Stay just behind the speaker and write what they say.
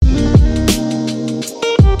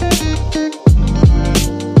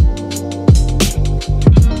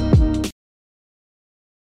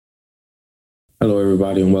Hello,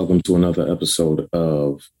 everybody, and welcome to another episode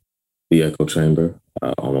of The Echo Chamber.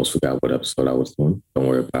 I almost forgot what episode I was doing. Don't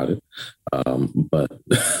worry about it. But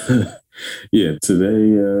yeah,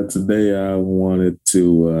 today I wanted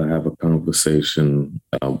to have a conversation.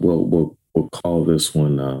 We'll call this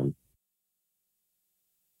one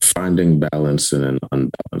 "Finding Balance in an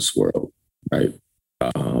Unbalanced World." Right.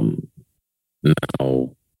 Um,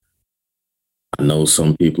 Now, I know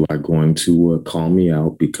some people are going to call me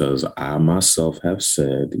out because I myself have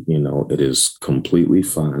said, it is completely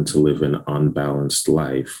fine to live an unbalanced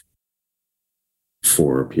life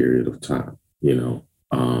for a period of time,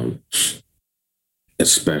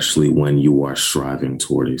 especially when you are striving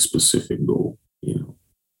toward a specific goal.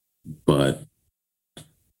 But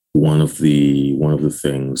one of the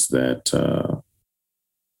things that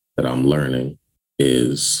I'm learning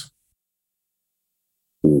is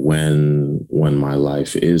when my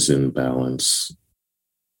life is in balance,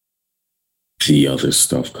 the other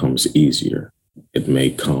stuff comes easier. It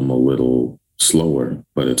may come a little slower,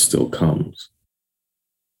 but it still comes.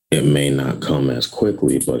 It may not come as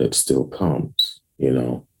quickly, but it still comes.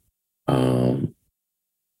 Um,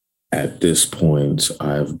 at this point,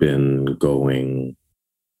 I've been going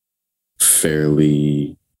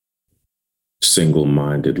fairly single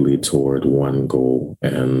mindedly toward one goal,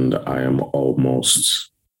 and I have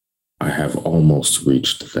almost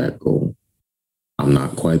reached that goal. I'm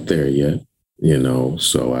not quite there yet,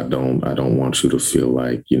 so I don't want you to feel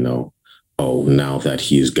like, oh, now that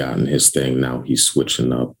he's gotten his thing, now he's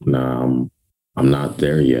switching up. Nah, I'm not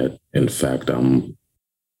there yet. In fact, I'm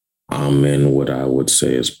in what I would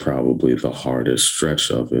say is probably the hardest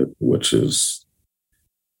stretch of it, which is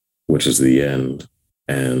the end.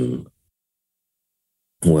 And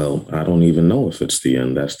well, I don't even know if it's the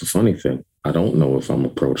end. That's the funny thing. I don't know if I'm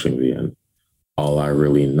approaching the end. All I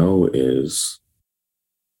really know is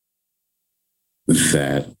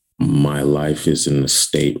that my life is in a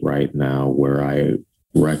state right now where I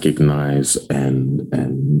recognize and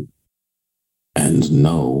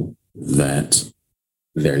know that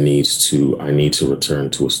I need to return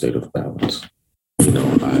to a state of balance.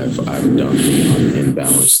 I've done the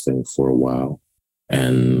imbalanced thing for a while,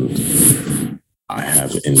 and I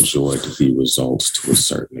have enjoyed the results to a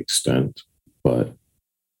certain extent, but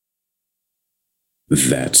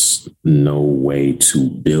that's no way to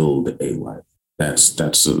build a life. That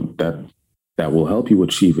will help you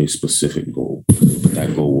achieve a specific goal, but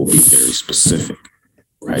that goal will be very specific,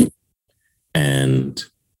 right? And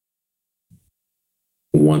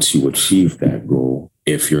once you achieve that goal,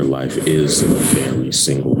 if your life is very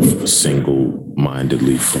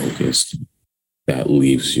single-mindedly focused, that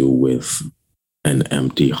leaves you with an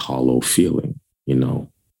empty, hollow feeling.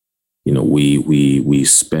 We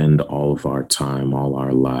spend all of our time, all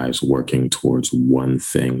our lives working towards one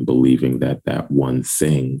thing, believing that that one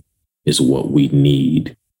thing is what we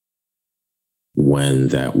need, when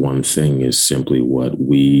that one thing is simply what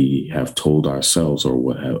we have told ourselves or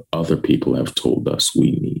what other people have told us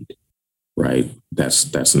we need. Right?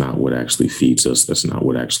 That's not what actually feeds us. That's not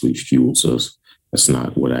what actually fuels us. That's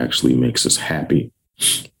not what actually makes us happy.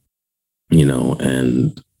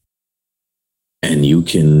 And you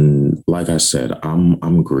can, like I said,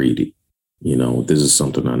 I'm greedy. This is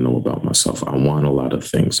something I know about myself. I want a lot of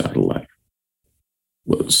things out of life.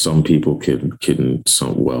 Well, some people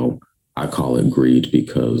well, I call it greed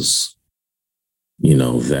because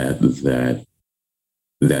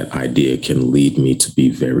that idea can lead me to be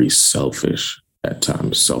very selfish at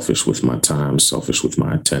times, selfish with my time, selfish with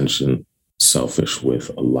my attention, selfish with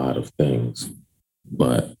a lot of things.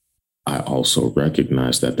 But I also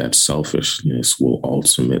recognize that that selfishness will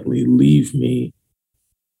ultimately leave me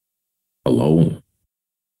alone.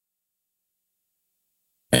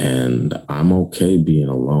 And I'm okay being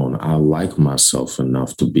alone. I like myself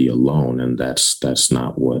enough to be alone. And that's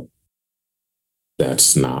not what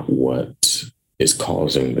is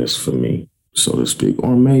causing this for me, so to speak.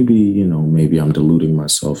 Or maybe I'm deluding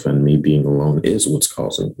myself and me being alone is what's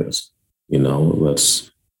causing this. Let's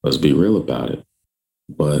be real about it.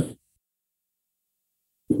 But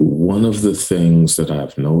one of the things that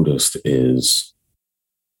I've noticed is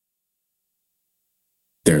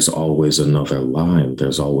there's always another line,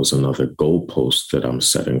 there's always another goalpost that I'm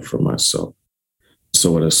setting for myself.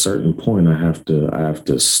 So at a certain point, I have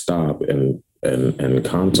to stop and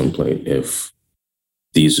contemplate if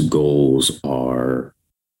these goals are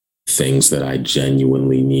things that I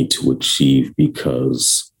genuinely need to achieve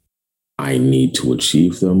because I need to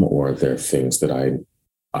achieve them, or they're things that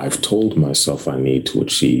I've told myself I need to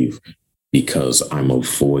achieve because I'm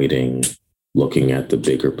avoiding looking at the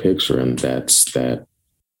bigger picture, and that's that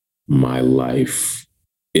my life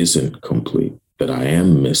isn't complete, that I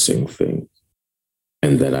am missing things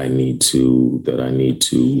and that I need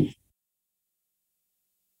to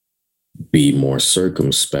be more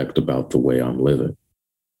circumspect about the way I'm living.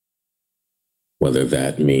 Whether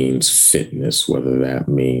that means fitness, whether that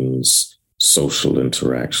means social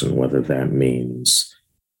interaction, whether that means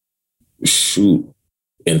shoot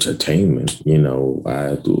entertainment.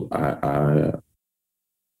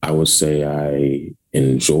 I would say I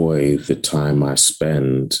enjoy the time I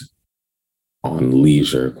spend on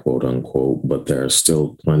leisure, quote unquote, but there are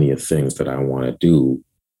still plenty of things that I want to do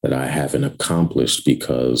that I haven't accomplished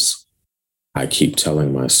because I keep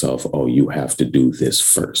telling myself, oh, you have to do this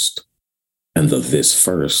first. And this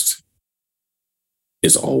first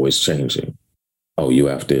is always changing. Oh, you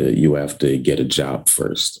have to get a job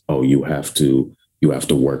first. Oh, you have to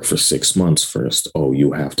work for 6 months first. Oh,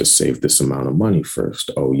 you have to save this amount of money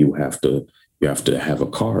first. Oh, you have to have a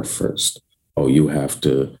car first. Oh, you have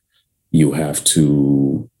to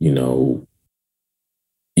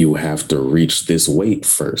reach this weight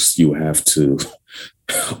first. You have to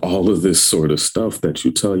all of this sort of stuff that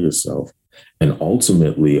you tell yourself. And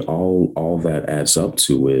ultimately all that adds up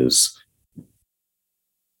to is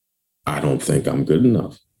I don't think I'm good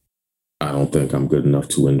enough. I don't think I'm good enough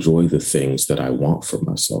to enjoy the things that I want for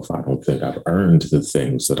myself. I don't think I've earned the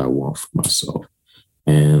things that I want for myself.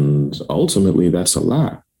 And ultimately that's a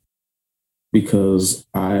lie because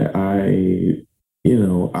I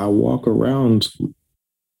walk around,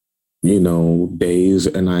 days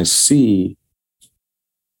and I see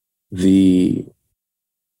the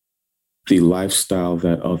the lifestyle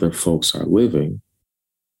that other folks are living.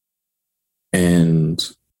 And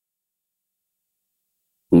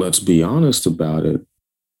let's be honest about it.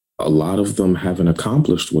 A lot of them haven't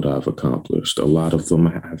accomplished what I've accomplished. A lot of them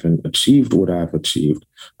haven't achieved what I've achieved.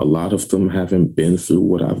 A lot of them haven't been through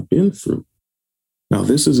what I've been through. Now,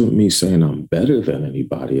 this isn't me saying I'm better than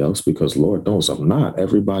anybody else because Lord knows I'm not.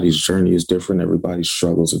 Everybody's journey is different. Everybody's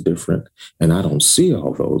struggles are different. And I don't see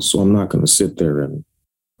all those. So I'm not going to sit there and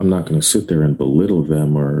belittle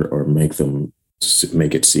them or make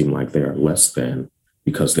it seem like they are less than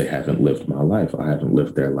because they haven't lived my life. I haven't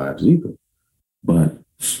lived their lives either. But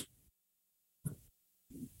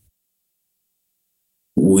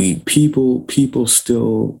people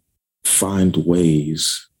still find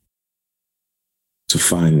ways to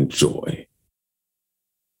find joy.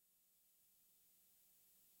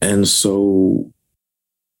 And so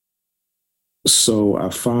I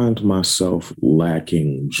find myself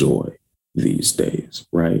lacking joy these days,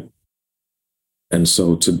 right? And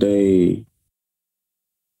so today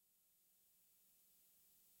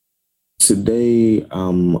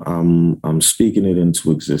I'm speaking it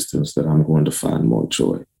into existence that I'm going to find more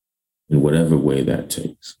joy in whatever way that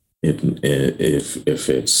takes. If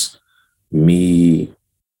it's me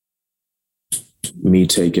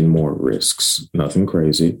taking more risks, nothing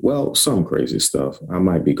crazy. Well, some crazy stuff. I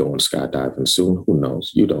might be going skydiving soon. Who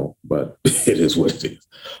knows? You don't, but it is what it is.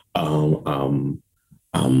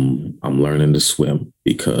 I'm learning to swim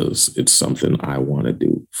because it's something I want to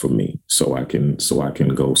do for me, so I can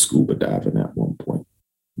go scuba diving at one point.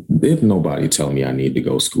 If nobody tell me I need to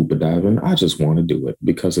go scuba diving, I just want to do it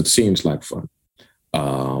because it seems like fun.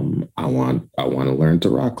 I want to learn to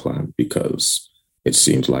rock climb because it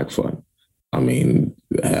seems like fun. I mean,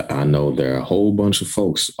 I know there are a whole bunch of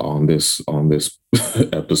folks on this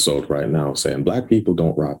episode right now saying black people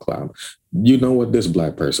don't rock climb. You know what? This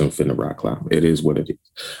black person finna rock climb. It is what it is.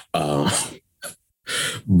 Uh,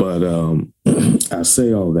 but I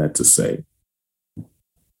say all that to say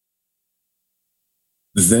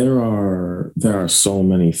there are so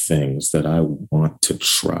many things that I want to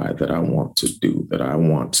try, that I want to do, that I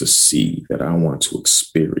want to see, that I want to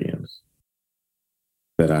experience,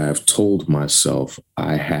 that I have told myself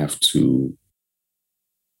I have to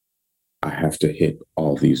hit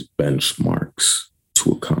all these benchmarks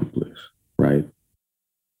to accomplish, right?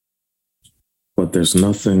 But there's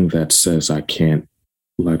nothing that says I can't,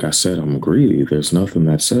 like I said, I'm greedy. There's nothing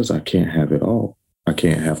that says I can't have it all. I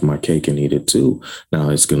can't have my cake and eat it too. Now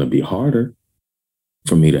it's going to be harder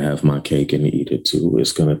for me to have my cake and eat it too.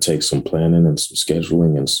 It's going to take some planning and some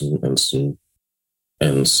scheduling and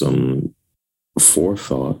some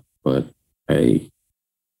forethought. But hey,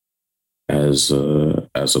 as a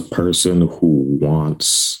person who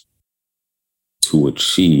wants to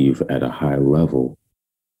achieve at a high level,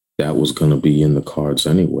 that was going to be in the cards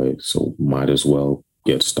anyway. So might as well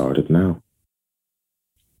get started now.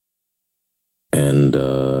 And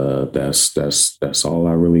that's all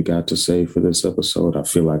I really got to say for this episode. I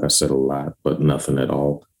feel like I said a lot, but nothing at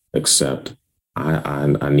all except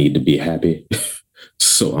I need to be happy.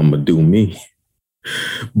 So I'm gonna do me.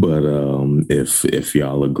 But if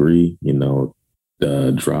y'all agree,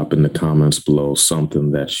 drop in the comments below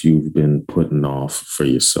something that you've been putting off for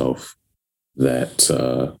yourself that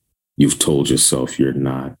you've told yourself you're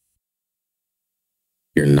not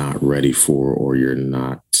ready for, or you're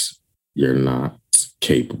not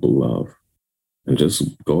capable of, and just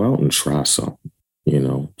go out and try something,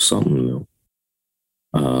 something new.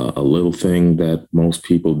 A little thing that most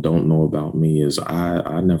people don't know about me is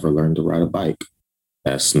I never learned to ride a bike.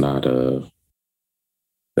 That's not a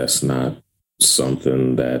that's not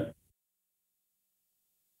something that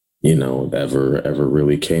ever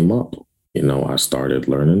really came up. I started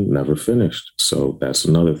learning, never finished. So that's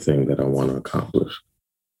another thing that I want to accomplish.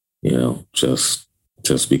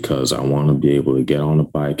 Just because I want to be able to get on a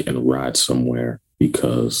bike and ride somewhere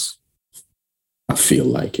because I feel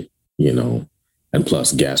like it, you know. And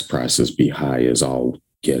plus gas prices be high as all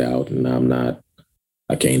get out, and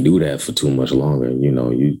I can't do that for too much longer.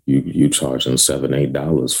 You charging $7,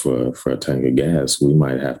 $8 for a tank of gas. We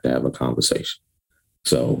might have to have a conversation.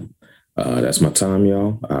 So that's my time,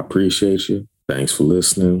 y'all. I appreciate you. Thanks for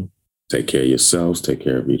listening. Take care of yourselves. Take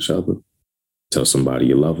care of each other. Tell somebody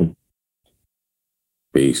you love them.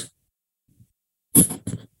 Peace.